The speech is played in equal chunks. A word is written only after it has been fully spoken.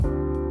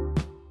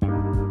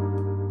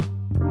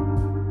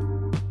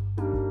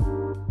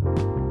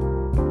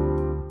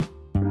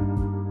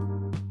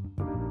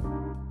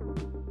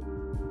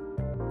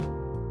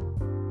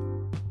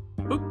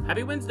Oop,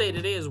 happy Wednesday.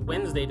 Today is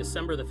Wednesday,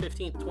 December the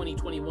 15th,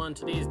 2021.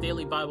 Today's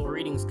daily Bible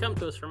readings come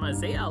to us from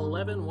Isaiah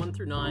 11, 1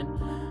 through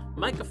 9,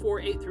 Micah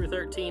 4, 8 through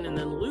 13, and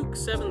then Luke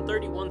 7,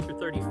 31 through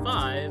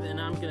 35. And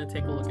I'm going to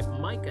take a look at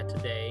Micah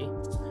today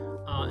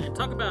and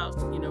talk about,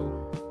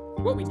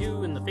 what we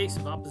do in the face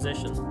of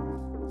opposition,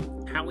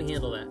 how we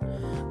handle that.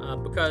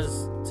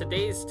 Because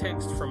today's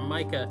text from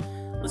Micah,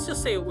 let's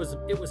just say it was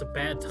a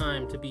bad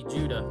time to be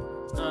Judah.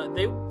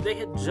 They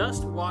had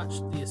just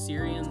watched the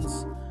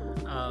Assyrians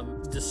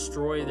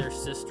destroy their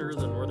sister,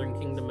 the northern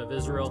kingdom of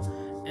Israel,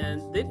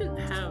 and they didn't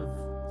have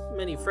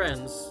many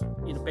friends.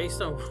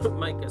 Based on what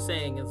Micah's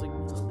saying, it's like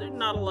there's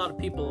not a lot of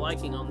people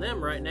liking on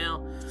them right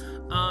now,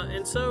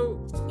 and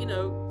so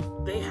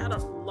they had a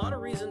lot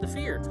of reason to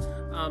fear.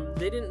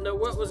 They didn't know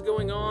what was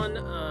going on.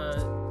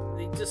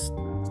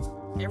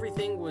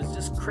 Everything was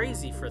just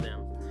crazy for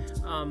them.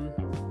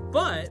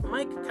 But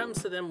Micah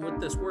comes to them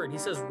with this word. He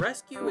says,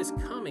 rescue is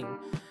coming,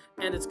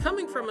 and it's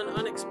coming from an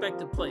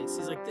unexpected place.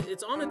 He's like,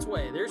 it's on its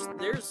way. There's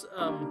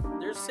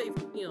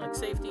safety,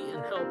 safety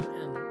and help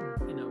and,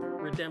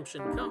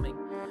 redemption coming.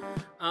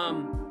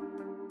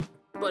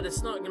 But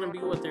it's not going to be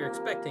what they're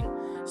expecting.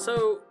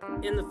 So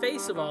in the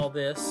face of all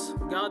this,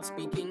 God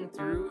speaking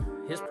through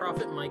his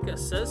prophet Micah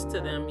says to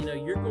them,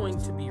 you're going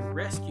to be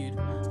rescued,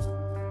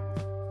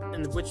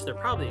 and which they're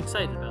probably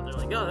excited about.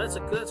 They're like, oh, that's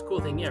a cool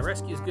thing. Yeah,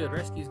 rescue's good.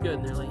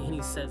 And they're like, and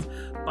he says,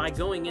 by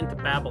going into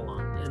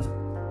Babylon. And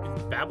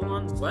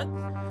Babylon, what?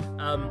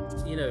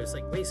 It's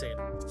like, wait a second.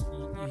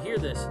 You hear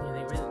this, and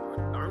you think,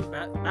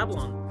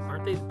 Babylon,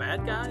 aren't they the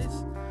bad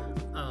guys?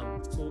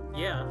 Well,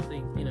 yeah. If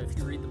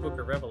you read the book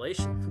of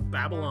Revelation,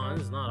 Babylon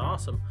is not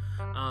awesome.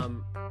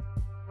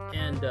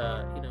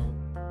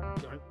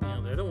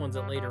 They're the ones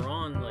that later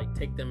on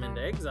take them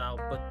into exile.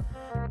 But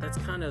that's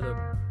kind of the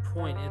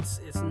point.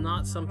 It's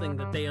not something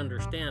that they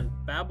understand.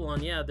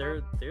 Babylon, yeah,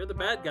 they're the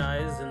bad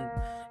guys,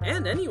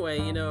 and anyway,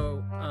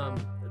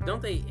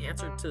 don't they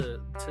answer to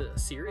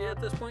Assyria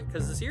at this point?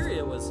 Because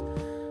Assyria was,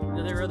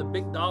 they were the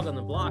big dog on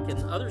the block, and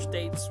other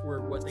states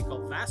were what they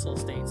call vassal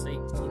states. They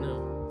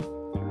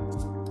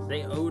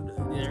owed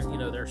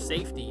their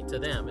safety to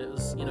them. It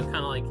was kind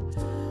of like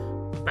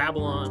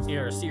Babylon,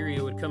 or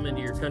Assyria would come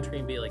into your country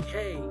and be like,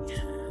 hey,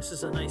 this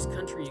is a nice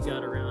country you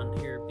got around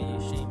here. Be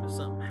ashamed if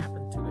something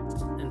happened to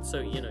it. And so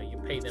you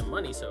pay them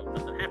money so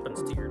nothing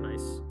happens to your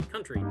nice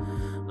country.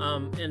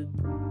 And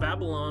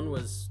Babylon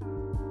was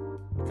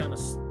kind of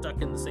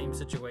stuck in the same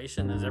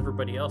situation as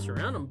everybody else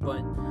around them,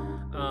 but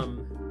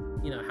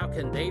how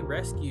can they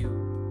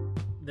rescue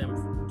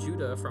them,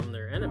 Judah, from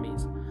their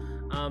enemies?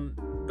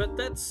 But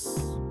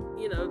that's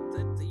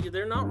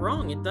they're not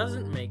wrong. It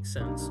doesn't make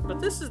sense. But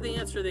this is the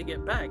answer they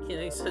get back.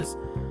 He says,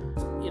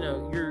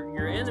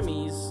 your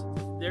enemies,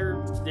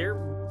 they're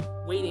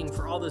waiting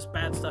for all this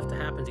bad stuff to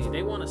happen to you.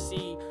 They want to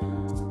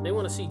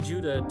see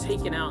Judah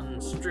taken out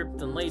and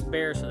stripped and laid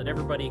bare so that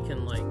everybody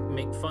can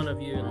make fun of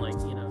you and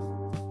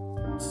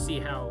see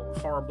how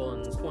horrible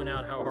and point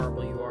out how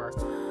horrible you are.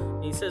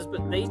 And he says,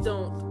 but they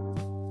don't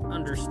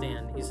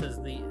understand. He says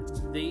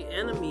the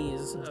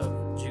enemies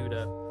of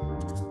Judah,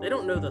 they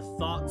don't know the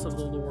thoughts of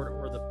the Lord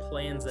or the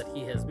plans that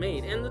he has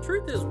made. And the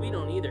truth is, we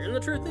don't either. And the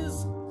truth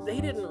is, they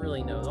didn't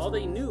really know. All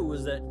they knew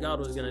was that God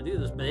was going to do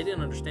this, but they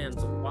didn't understand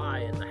the why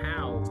and the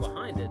how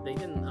behind it. They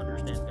didn't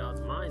understand God's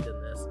mind in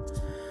this.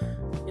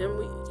 And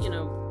we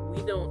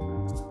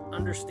don't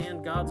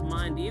understand God's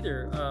mind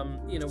either.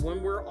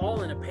 When we're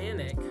all in a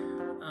panic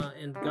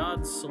and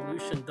God's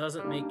solution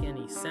doesn't make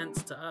any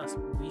sense to us,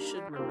 we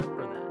should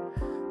remember that.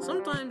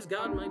 Sometimes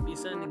God might be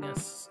sending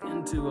us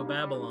into a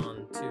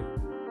Babylon to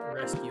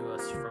rescue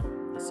us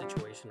from the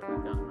situation that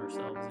we've gotten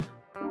ourselves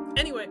in.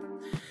 Anyway,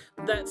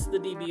 that's the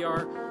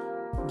DBR.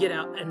 Get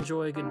out,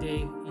 enjoy a good day.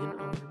 You're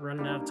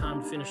running out of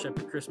time to finish up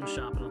your Christmas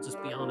shopping. I'll just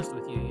be honest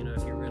with you.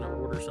 If you're going to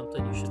order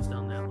something, you should have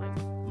done that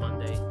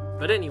Monday.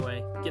 But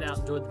anyway, get out,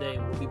 enjoy the day,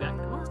 and we'll be back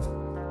tomorrow.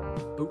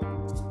 Boop.